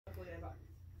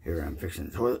Here I'm fixing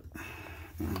the toilet.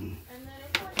 And then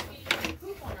of course we did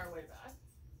poop on our way back.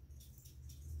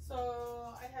 So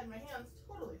I had my hands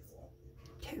totally full.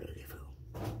 Totally full.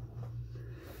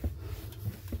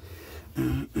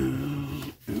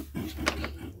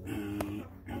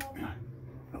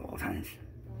 Of all times.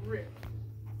 Really?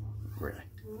 Really?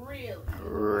 Really?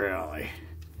 Really?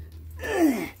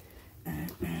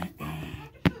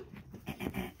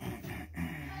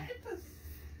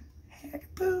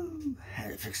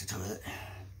 Had to fix the toilet.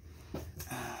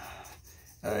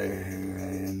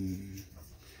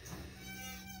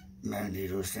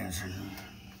 Mandito Stanson.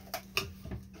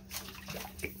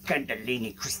 The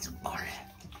Candellini crystal ball.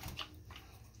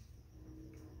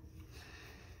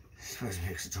 Supposed to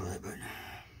fix the toilet, but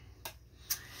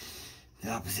the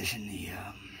opposition, the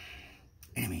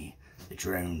enemy, the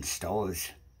drone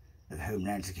stars of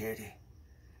Homeland Security,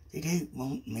 they don't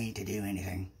want me to do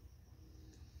anything.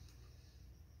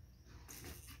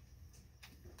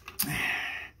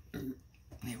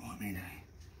 They want me to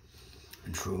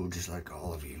control just like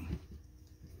all of you.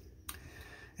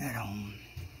 At home,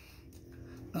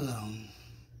 alone,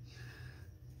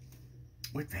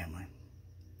 with family,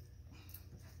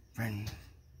 friends,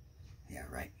 yeah,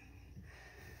 right.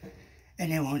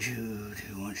 And they want you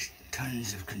to watch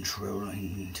tons of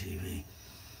controlling TV.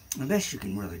 The best you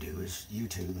can really do is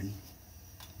YouTube and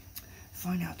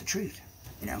find out the truth,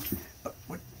 you know. But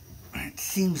what it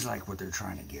seems like what they're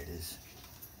trying to get is,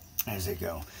 as they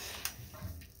go,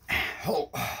 oh,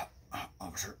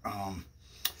 officer, I'm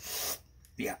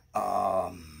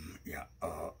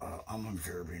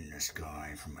observing this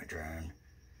guy from my drone.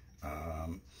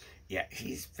 Yeah,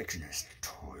 he's fixing his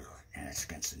toilet, and it's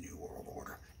against the New World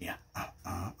Order. Yeah,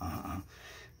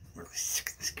 really sick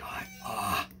of this guy.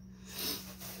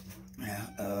 Yeah,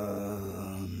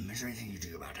 is there anything you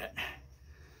do about that?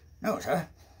 No, sir.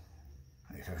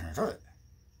 He's fixing his toilet.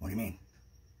 What do you mean?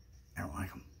 I don't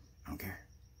like him. I don't care.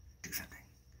 Do something.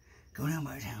 Go down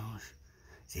by his house.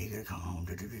 Say you gotta come home.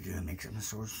 Make some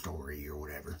sort of story or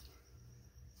whatever.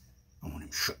 I want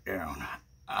him shut down.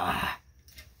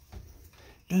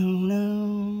 No.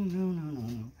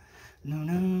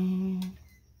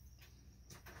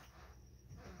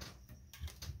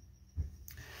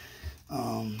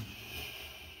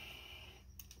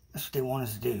 That's what they want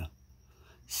us to do.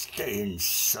 Stay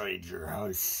inside your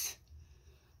house.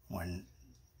 When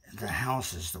the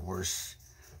house is the worst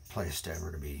place to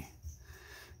ever to be.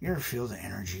 You ever feel the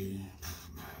energy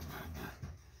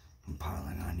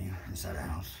compiling on you inside a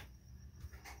house?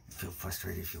 You feel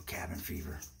frustrated, you feel cabin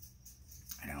fever.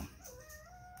 You know,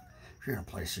 if you're in a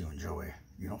place you enjoy,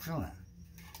 you don't feel that.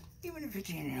 Even if it's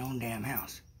in your own damn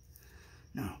house.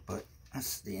 No, but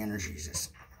that's the energies that's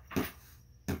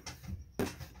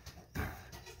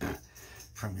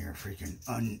from your freaking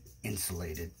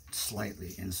uninsulated,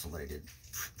 slightly insulated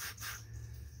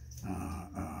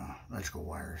electrical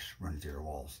wires running through your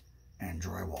walls. And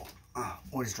drywall.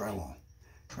 What is drywall?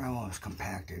 Drywall is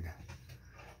compacted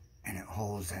and it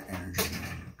holds that energy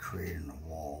and creating a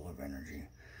wall of energy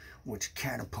which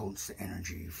catapults the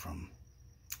energy from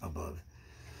above,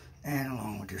 and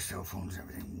along with your cell phones and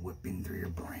everything whipping through your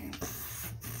brain,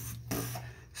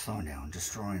 slowing down,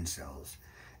 destroying cells,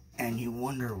 and you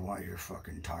wonder why you're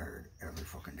fucking tired every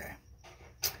fucking day.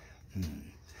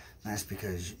 That's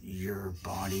because your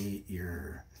body,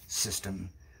 your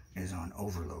system is on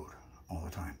overload all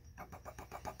the time.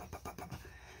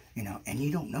 You know, and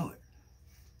you don't know it.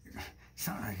 It's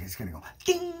not like it's gonna go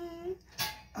ding.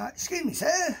 Excuse me,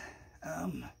 sir.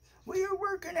 We are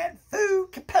working at full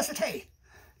capacity.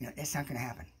 You know, it's not gonna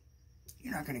happen.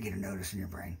 You're not gonna get a notice in your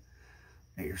brain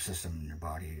that your system and your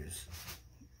body is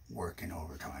working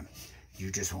overtime.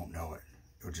 You just won't know it.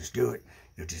 You'll just do it.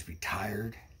 You'll just be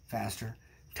tired faster,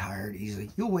 tired easily.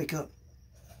 You'll wake up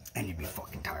and you'll be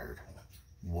fucking tired.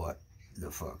 What the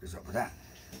fuck is up with that?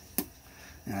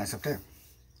 And that's up there.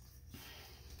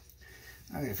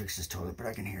 I gotta fix this toilet, but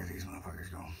I can hear these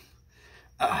motherfuckers going,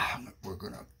 we're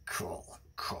gonna call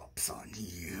cops on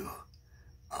you.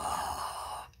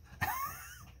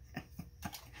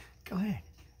 Go ahead,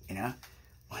 you know?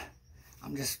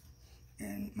 I'm just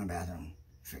in my bathroom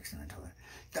fixing the toilet.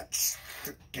 That's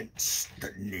against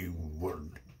the New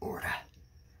World Order.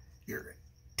 You're a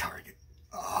target.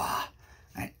 I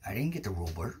didn't get the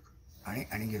rule book. I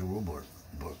didn't get a rule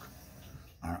book.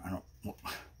 I don't.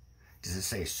 Does it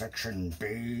say Section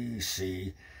B,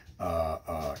 C,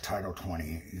 Title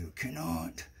 20? You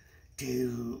cannot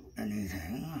do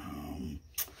anything.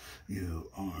 You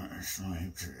are a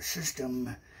slave to the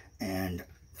system, and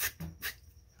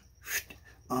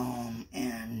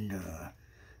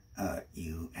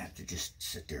you have to just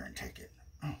sit there and take it.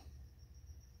 Oh,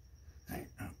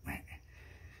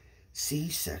 C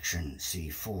section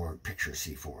C4, picture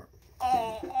C4.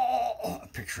 A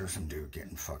picture of some dude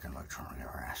getting fucking electronically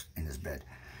harassed in his bed.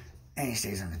 And he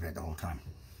stays in his bed the whole time.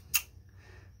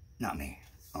 Not me.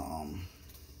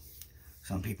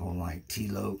 Some people like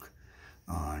T-Loke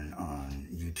on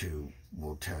YouTube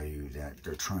will tell you that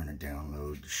they're trying to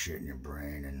download shit in your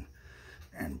brain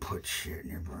and put shit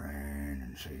in your brain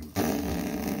and so you,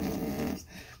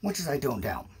 which is I don't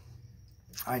doubt.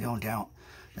 I don't doubt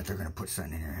that they're gonna put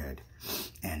something in your head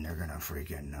and they're gonna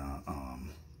freaking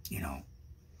you know,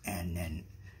 and then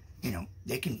you know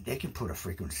they can put a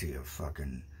frequency of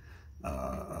fucking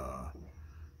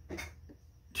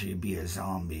to be a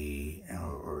zombie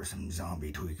or some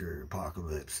zombie tweaker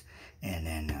apocalypse, and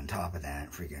then on top of that,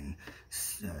 freaking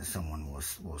someone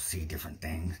will see different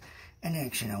things, and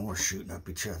next you know we're shooting up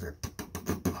each other,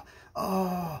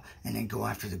 and then go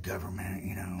after the government,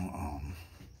 you know.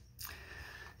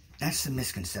 That's the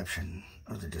misconception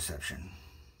of the deception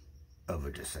of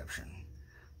a deception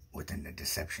within the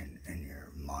deception in your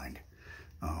mind.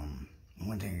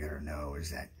 One thing you gotta know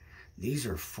is that these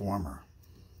are former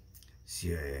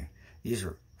CIA. These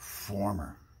are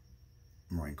former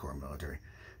Marine Corps military.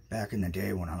 Back in the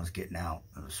day when I was getting out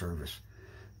of the service,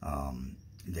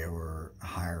 they were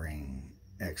hiring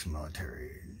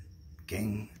ex-military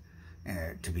gang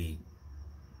to be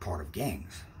part of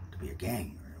gangs, to be a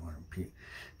gang,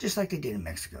 just like they did in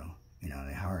Mexico. You know,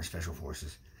 they hire special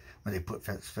forces, or they put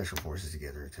special forces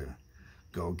together to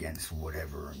go against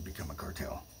whatever and become a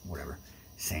cartel, whatever.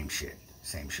 Same shit,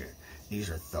 same shit. These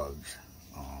are thugs.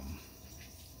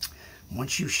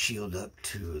 Once you shield up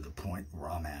to the point where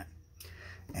I'm at,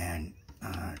 and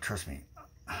trust me,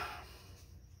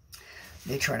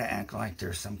 they try to act like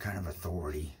there's some kind of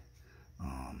authority.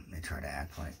 They try to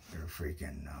act like they're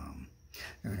freaking,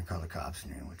 they're going to call the cops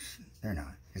in, which they're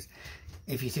not. Because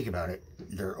if you think about it,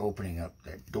 they're opening up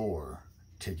that door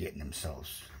to getting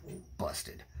themselves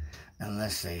busted.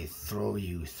 Unless they throw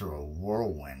you through a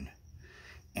whirlwind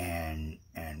and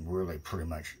really pretty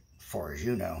much, as far as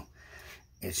you know,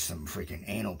 it's some freaking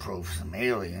anal probe for some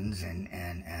aliens and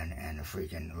the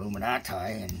freaking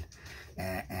Illuminati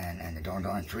and the darn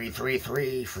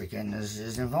 333 freaking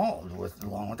is involved with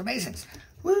along with the Masons.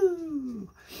 Woo!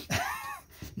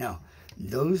 No,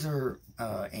 those are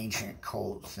ancient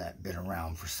cults that have been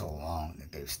around for so long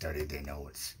that they've studied. They know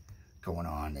what's going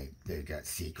on. They've got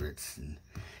secrets and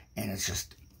it's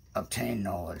just obtained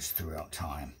knowledge throughout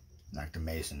time. Like the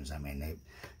Masons, I mean,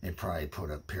 they probably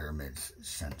put up pyramids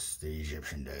since the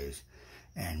Egyptian days,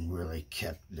 and really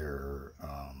kept their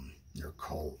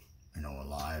cult, you know,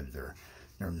 alive. Their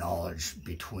knowledge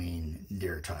between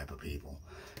their type of people,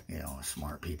 you know,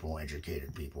 smart people,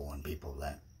 educated people, and people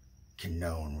that can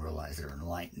know and realize they're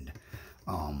enlightened.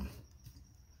 I'm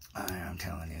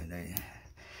telling you,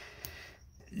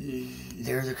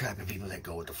 they're the type of people that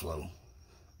go with the flow.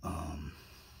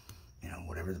 You know,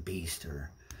 whatever the beast or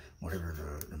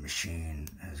whatever the machine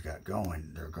has got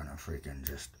going, they're gonna freaking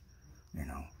just, you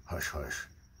know, hush hush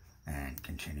and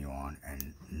continue on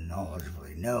and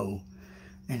knowledgeably know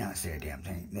and not say a damn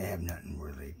thing. They have nothing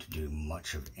really to do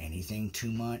much of anything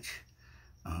too much,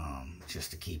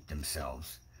 just to keep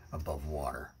themselves above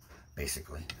water,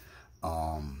 basically.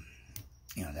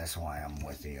 You know, that's why I'm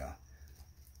with the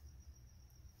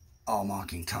all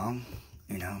mocking tongue,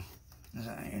 you know.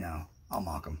 I'll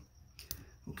mock them.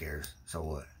 Who cares? So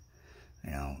what? You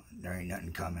know, there ain't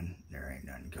nothing coming. There ain't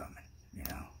nothing coming. You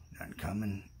know, nothing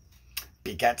coming.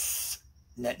 Begats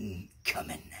nothing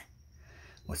coming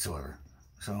whatsoever.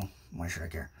 So, why should I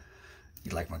care?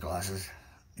 You like my glasses?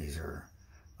 These are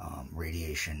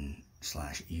radiation /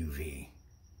 UV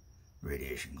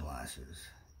radiation glasses.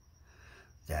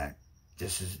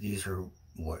 These are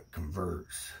what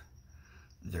converts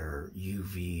their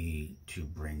UV to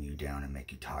bring you down and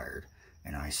make you tired.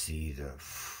 And I see the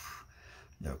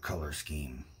color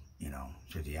scheme, you know,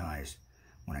 through the eyes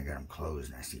when I got them closed,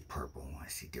 and I see purple, I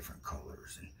see different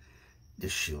colors, and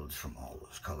this shields from all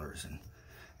those colors and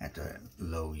at the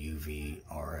low UV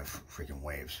RF freaking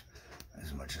waves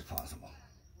as much as possible.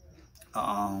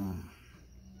 How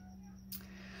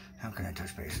can I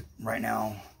touch base? Right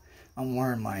now, I'm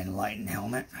wearing my Enlightened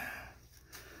helmet,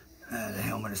 the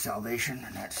helmet of salvation,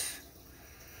 and that's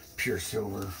pure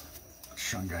silver,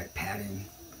 shungite padding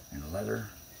and leather.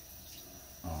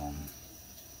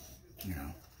 You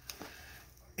know,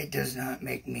 it does not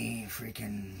make me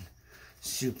freaking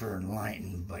super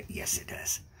enlightened, but yes, it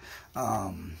does.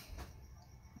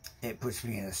 It puts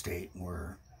me in a state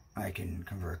where I can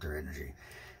convert their energy,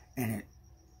 and it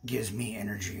gives me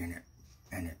energy, and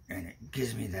it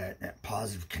gives me that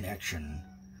positive connection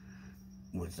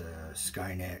with the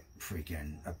Skynet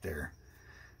freaking up there.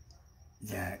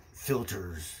 that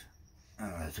filters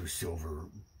through silver,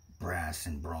 brass,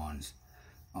 and bronze,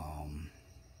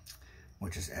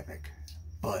 which is epic.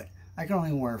 But I can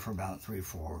only wear it for about 3,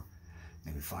 4,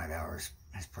 maybe 5 hours.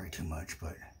 That's probably too much,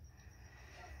 but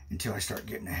until I start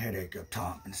getting a headache up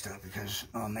top and stuff, because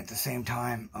at the same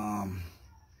time,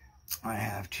 I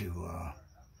have to,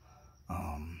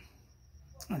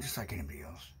 just like anybody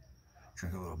else,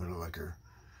 drink a little bit of liquor,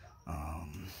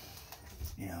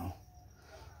 you know,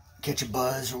 catch a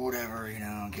buzz or whatever, you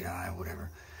know, get high,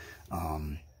 whatever.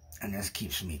 And this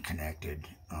keeps me connected,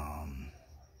 and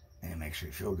it makes me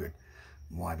feel good.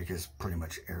 Why? Because pretty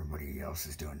much everybody else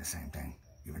is doing the same thing,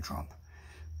 even Trump.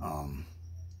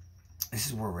 This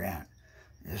is where we're at.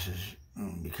 This is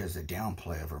because the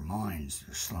downplay of our minds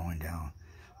are slowing down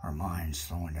our minds,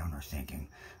 slowing down our thinking,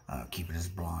 keeping us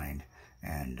blind,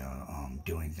 and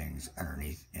doing things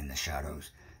underneath in the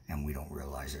shadows, and we don't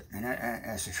realize it. And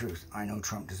that's the truth. I know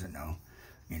Trump doesn't know.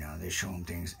 You know, they show him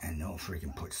things, and they'll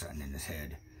freaking put something in his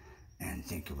head and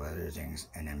think of other things,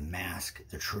 and then mask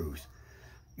the truth.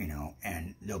 You know,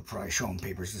 and they'll probably show him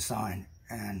papers to sign,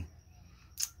 and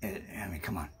I mean,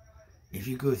 come on. If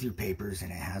you go through papers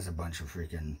and it has a bunch of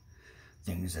freaking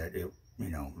things that it, you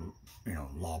know,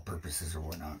 law purposes or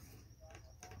whatnot,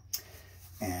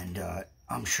 and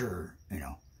I'm sure, you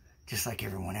know, just like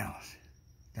everyone else,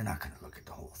 they're not going to look at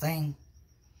the whole thing.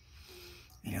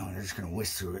 You know, they're just going to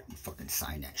whisk through it and fucking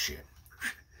sign that shit.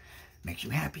 Makes you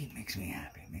happy, makes me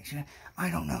happy, makes you,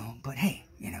 I don't know, but hey,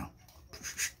 you know,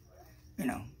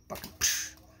 fucking,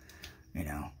 you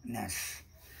know, and that's,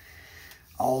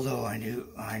 although I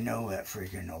know that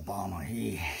freaking Obama,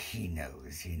 he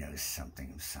knows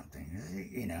something,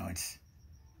 you know,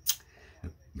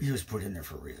 he was put in there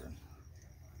for a reason.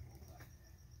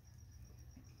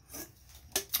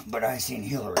 But I seen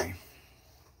Hillary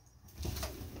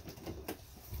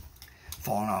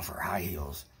falling off her high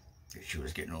heels. She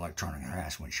was getting electronic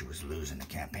harassed when she was losing the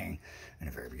campaign in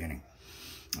the very beginning.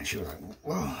 And she was like,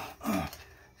 whoa,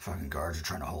 fucking guards are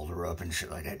trying to hold her up and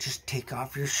shit like that. Just take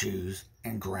off your shoes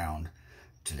and ground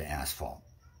to the asphalt.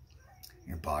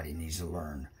 Your body needs to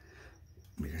learn,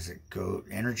 because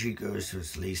energy goes to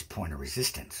its least point of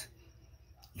resistance.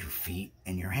 Your feet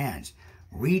and your hands.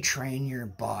 Retrain your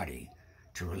body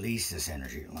to release this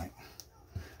energy. Like,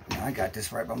 you know, I got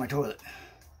this right by my toilet.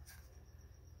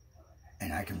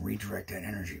 And I can redirect that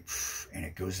energy, and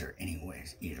it goes there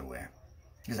anyways, either way.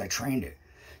 Because I trained it.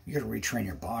 You got to retrain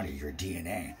your body, your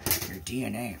DNA. Your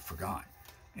DNA forgot.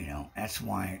 You know, that's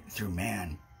why through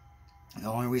man, the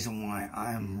only reason why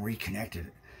I'm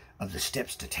reconnected of the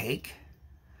steps to take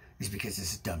is because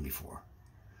this is done before.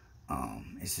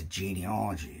 It's the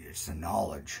genealogy, it's the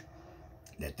knowledge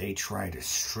that they try to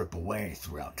strip away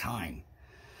throughout time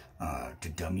to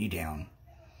dumb you down,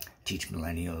 teach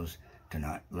millennials to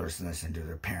not listen to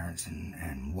their parents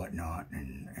and whatnot,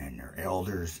 and their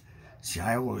elders. See,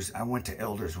 I went to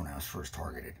elders when I was first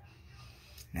targeted.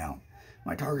 Now,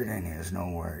 my targeting is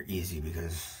nowhere easy,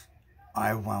 because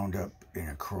I wound up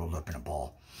curled up in a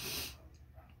ball.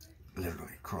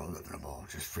 Literally curled up in a ball.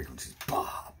 Just frequencies,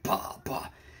 bah, bah, bah.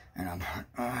 And I'm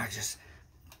just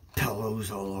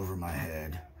pillows all over my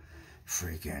head.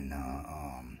 Freaking,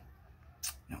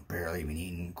 you know, barely even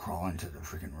eating, crawling to the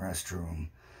freaking restroom.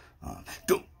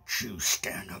 Don't you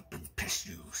stand up and piss,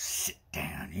 you sit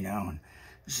down, you know, and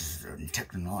this is a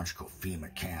technological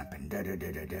FEMA camp, and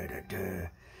da-da-da-da-da-da-da,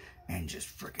 and just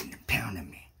freaking pounding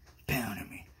me.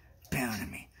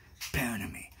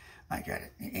 I got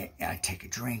it. I take a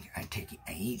drink, I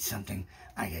eat something,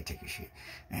 I gotta take a shit,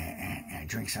 and I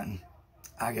drink something,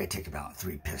 I gotta take about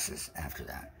 3 pisses after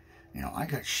that. You know, I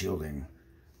got shielding,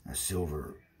 a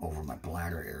silver over my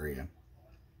bladder area,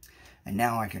 and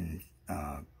now I can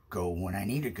go when I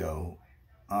need to go,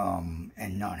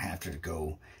 and not have to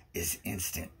go as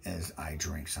instant as I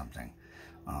drink something,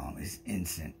 as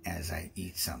instant as I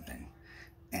eat something.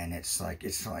 And it's like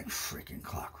freaking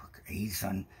clockwork. I eat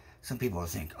something. Some people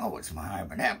think, oh, it's my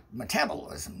high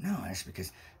metabolism. No, that's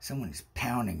because someone is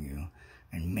pounding you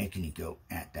and making you go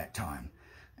at that time.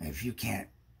 And if you can't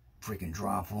freaking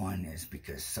drop one, it's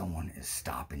because someone is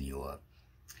stopping you up.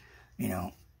 You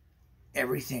know,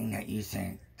 everything that you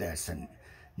think that's a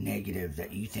negative,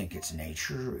 that you think it's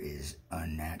nature, is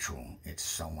unnatural. It's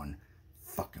someone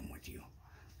fucking with you.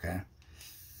 Okay?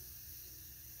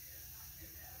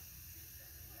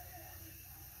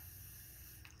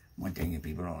 One thing that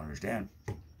people don't understand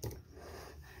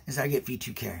is I get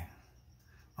V2K.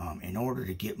 In order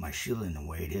to get my shielding the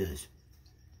way it is,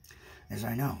 as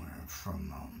I know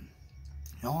from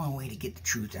the only way to get the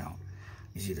truth out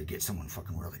is either get someone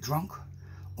fucking really drunk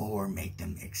or make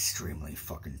them extremely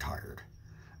fucking tired.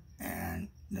 And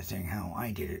the thing how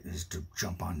I did it is to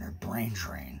jump on their brain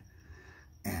drain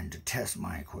and to test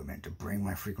my equipment, to bring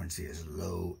my frequency as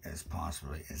low as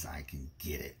possibly as I can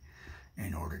get it,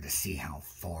 in order to see how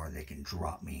far they can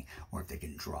drop me, or if they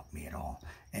can drop me at all.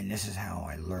 And this is how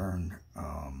I learned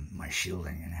my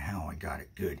shielding and how I got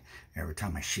it good. Every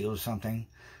time I shield something,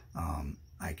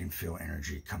 I can feel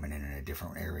energy coming in a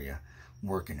different area,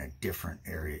 work in a different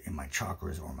area in my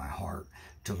chakras or my heart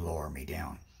to lower me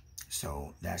down.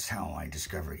 So that's how I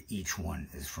discovered each one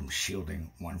is from shielding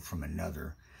one from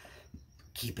another,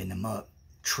 keeping them up,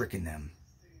 tricking them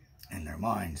in their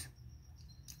minds,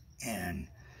 and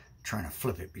trying to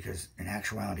flip it, because in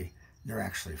actuality, they're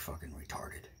actually fucking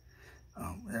retarded.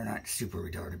 They're not super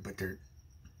retarded, but they're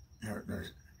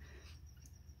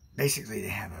basically, they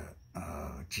have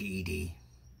a GED,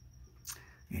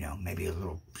 you know, maybe a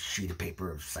little sheet of paper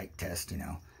of psych test, you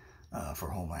know, for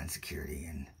Homeland Security,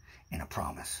 and a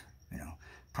promise, you know,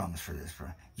 promise for this,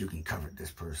 for you can cover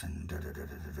this person,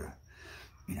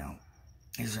 you know.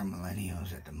 These are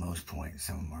millennials at the most point.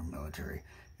 Some of them are military,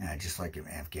 just like in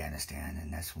Afghanistan,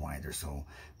 and that's why they're so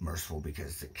merciful,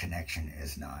 because the connection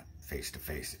is not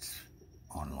face-to-face. It's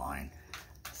online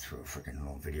through a freaking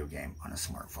little video game on a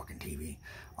smart fucking TV,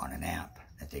 on an app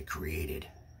that they created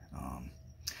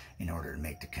in order to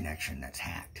make the connection that's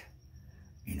hacked,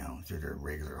 you know, through their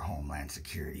regular Homeland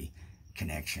Security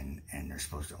connection, and they're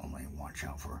supposed to only watch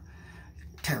out for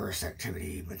terrorist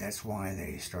activity. But that's why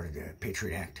they started the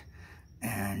Patriot Act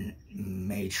and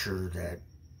made sure that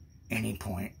at any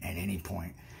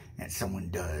point that someone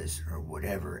does or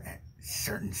whatever, at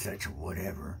certain such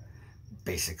whatever,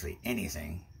 basically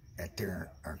anything, that they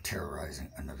are terrorizing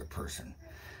another person.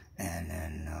 And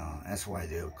then that's why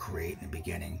they'll create in the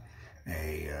beginning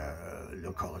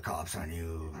they'll call the cops on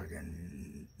you,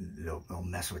 again, they'll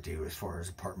mess with you as far as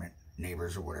apartment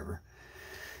neighbors or whatever,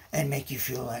 and make you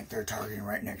feel like they're targeting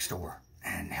right next door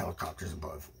and helicopters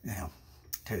above, you know.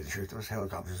 Tell you the truth, those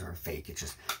helicopters are fake. It's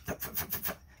just,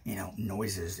 you know,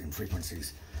 noises and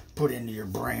frequencies put into your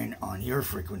brain on your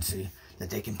frequency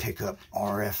that they can pick up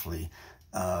RFly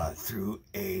through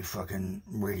a fucking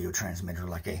radio transmitter,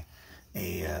 like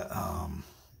a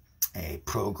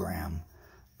program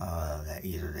that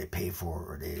either they pay for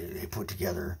or they put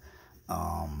together,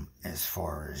 as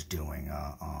far as doing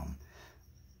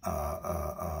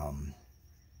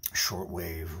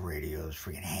shortwave radios,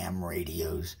 freaking ham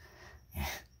radios.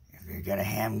 If you got a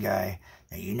ham guy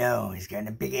that you know, he's got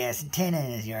a big ass antenna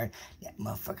in his yard, that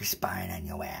motherfucker's spying on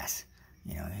your ass.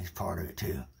 You know, he's part of it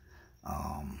too.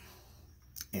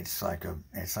 It's like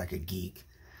a geek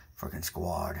fucking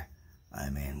squad. I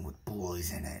mean, with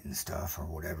boys in it and stuff or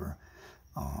whatever.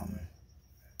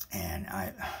 And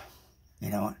you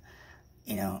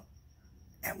know,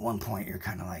 at one point you're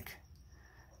kind of like,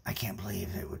 I can't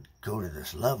believe it would go to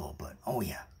this level, but oh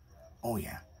yeah.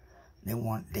 They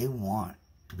want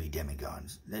to be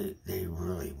demigods. They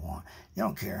really want. They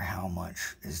don't care how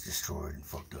much is destroyed and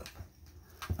fucked up.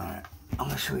 Alright, I'm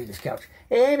going to show you this couch.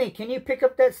 Hey, Amy, can you pick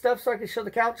up that stuff so I can show the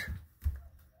couch?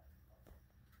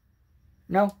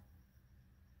 No?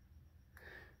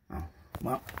 Oh,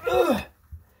 well. Ugh.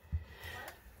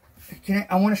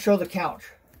 I want to show the couch.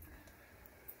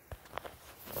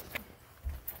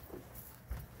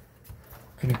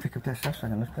 Can you pick up that stuff so I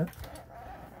can lift it up?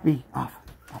 B, off.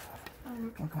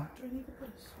 Come on. Do I need to put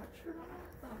a sweatshirt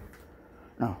on?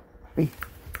 No. B,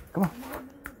 come on.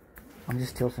 I'm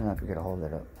just tilting up to get a hold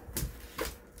of that up.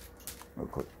 Real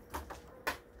quick.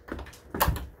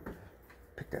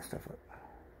 Pick that stuff up.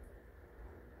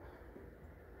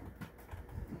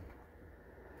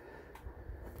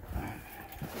 Alright.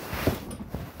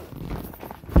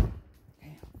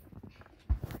 Damn.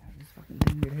 This fucking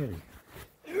thing get heavy.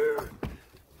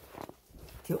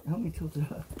 Help me tilt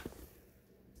it up.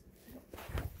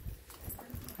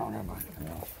 Oh, never mind.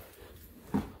 No.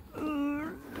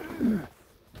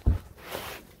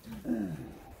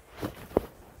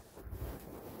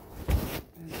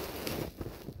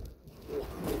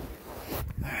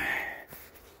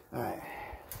 Alright.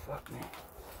 Fuck me.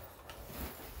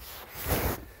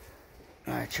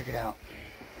 Alright, check it out.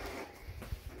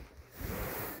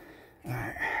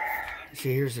 Alright.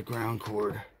 See, here's the ground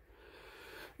cord.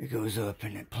 It goes up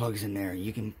and it plugs in there.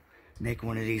 You can make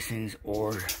one of these things,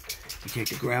 or you take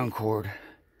the ground cord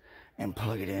and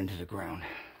plug it into the ground.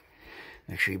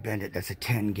 Make sure you bend it. That's a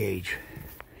 10 gauge.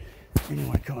 Then you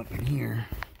want to come up in here.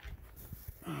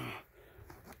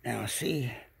 Now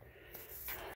see,